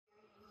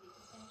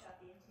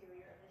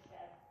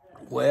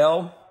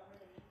Well,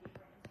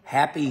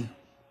 happy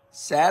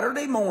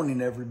Saturday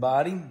morning,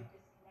 everybody.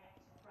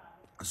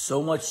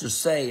 So much to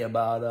say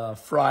about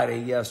Friday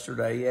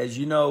yesterday. As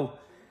you know,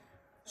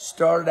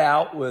 started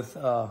out with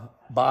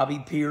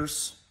Bobby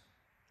Pierce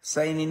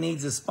saying he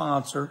needs a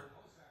sponsor.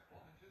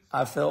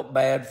 I felt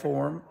bad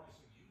for him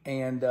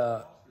and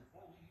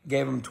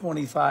gave him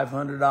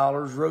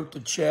 $2,500, wrote the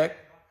check,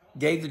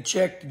 gave the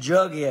check to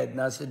Jughead, and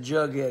I said,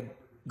 Jughead,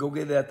 go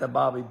get that to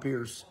Bobby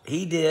Pierce.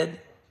 He did.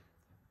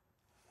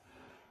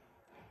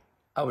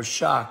 I was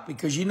shocked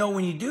because, you know,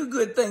 when you do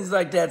good things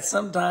like that,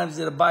 sometimes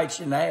it'll bite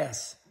you in the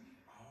ass.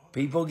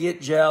 People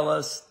get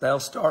jealous. They'll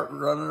start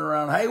running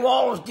around. Hey,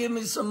 Wallace, give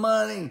me some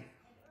money.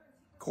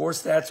 Of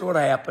course, that's what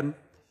happened.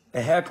 The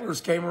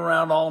hecklers came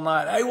around all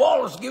night. Hey,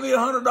 Wallace, give me a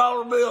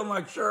 $100 bill. I'm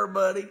like, sure,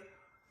 buddy.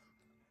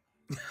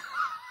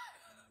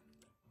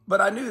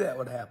 But I knew that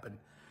would happen.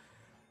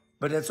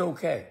 But it's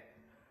okay.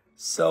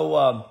 So,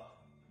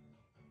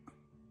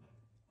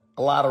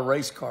 a lot of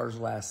race cars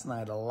last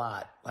night, a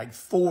lot. Like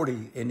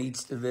 40 in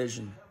each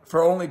division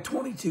for only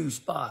 22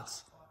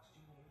 spots.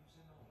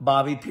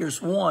 Bobby Pierce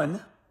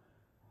won,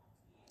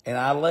 and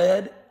I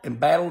led and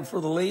battled for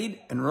the lead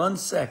and run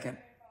second.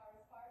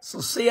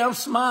 So see, I'm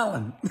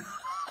smiling.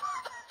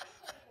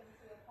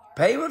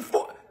 Pay it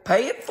forward.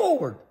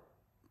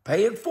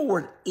 Pay it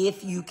forward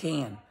if you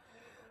can.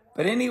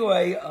 But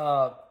anyway,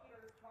 I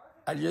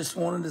just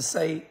wanted to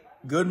say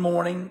good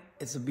morning.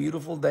 It's a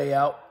beautiful day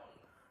out.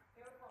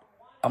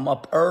 I'm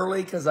up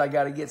early because I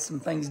got to get some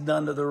things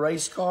done to the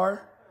race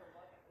car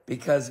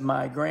because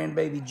my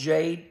grandbaby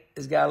Jade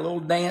has got a little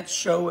dance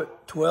show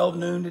at 12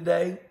 noon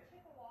today.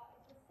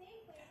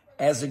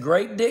 As the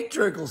great Dick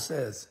Trickle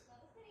says,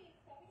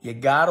 you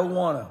got to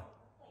want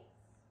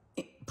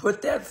to.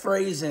 Put that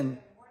phrase in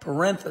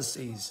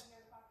parentheses.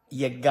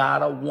 You got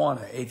to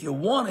want to. If you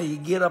want to, you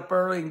get up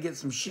early and get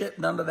some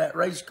shit done to that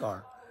race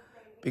car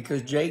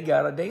because Jade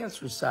got a dance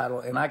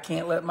recital and I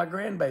can't let my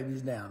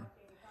grandbabies down.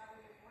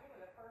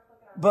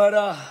 But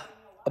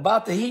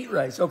about the heat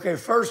race. Okay,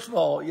 first of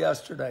all,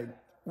 yesterday,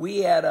 we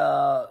had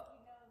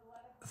almost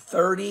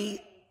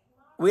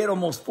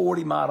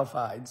 40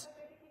 modifieds.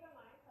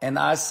 And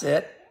I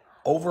set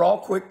overall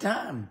quick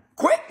time.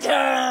 Quick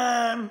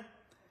time!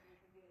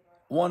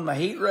 Won my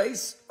heat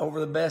race over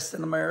the best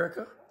in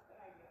America.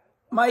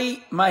 My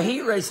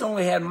heat race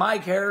only had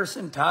Mike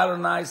Harrison, Tyler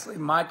Nicely,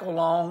 Michael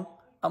Long.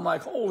 I'm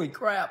like, holy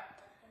crap.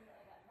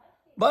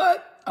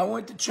 But I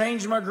went to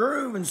change my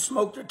groove and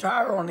smoked a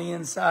tire on the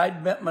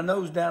inside, bent my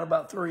nose down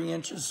about 3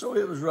 inches, so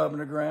it was rubbing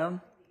the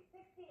ground.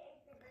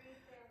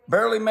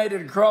 Barely made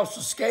it across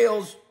the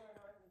scales.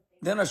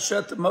 Then I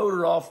shut the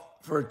motor off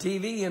for a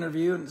TV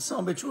interview, and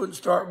some bitch wouldn't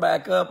start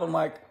back up. I'm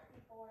like,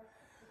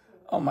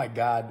 oh, my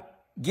God.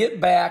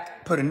 Get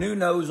back, put a new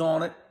nose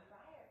on it,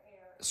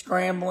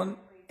 scrambling,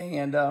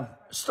 and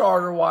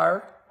starter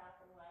wire.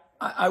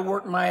 I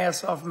worked my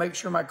ass off to make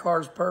sure my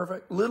car's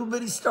perfect. Little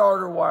bitty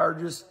starter wire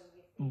just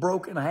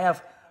broke in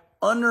half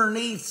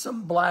underneath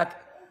some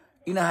black,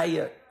 you know how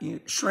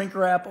you shrink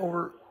wrap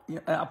over,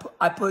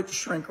 I put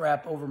shrink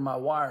wrap over my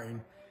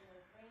wiring.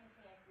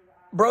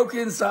 Broke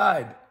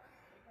inside.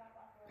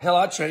 Hell,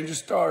 I changed the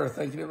starter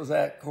thinking it was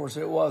that. Of course,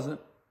 it wasn't.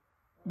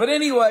 But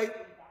anyway,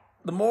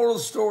 the moral of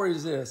the story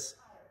is this.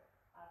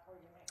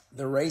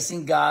 The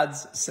racing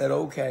gods said,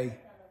 okay.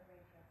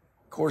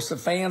 Of course, the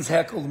fans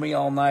heckled me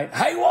all night.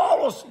 Hey,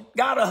 Wallace,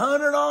 got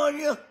 100 on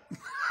you?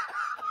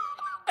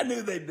 I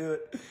knew they'd do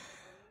it.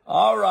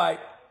 All right.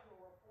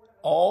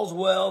 All's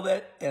well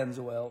that ends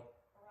well.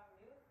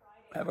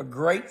 Have a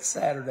great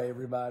Saturday,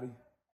 everybody.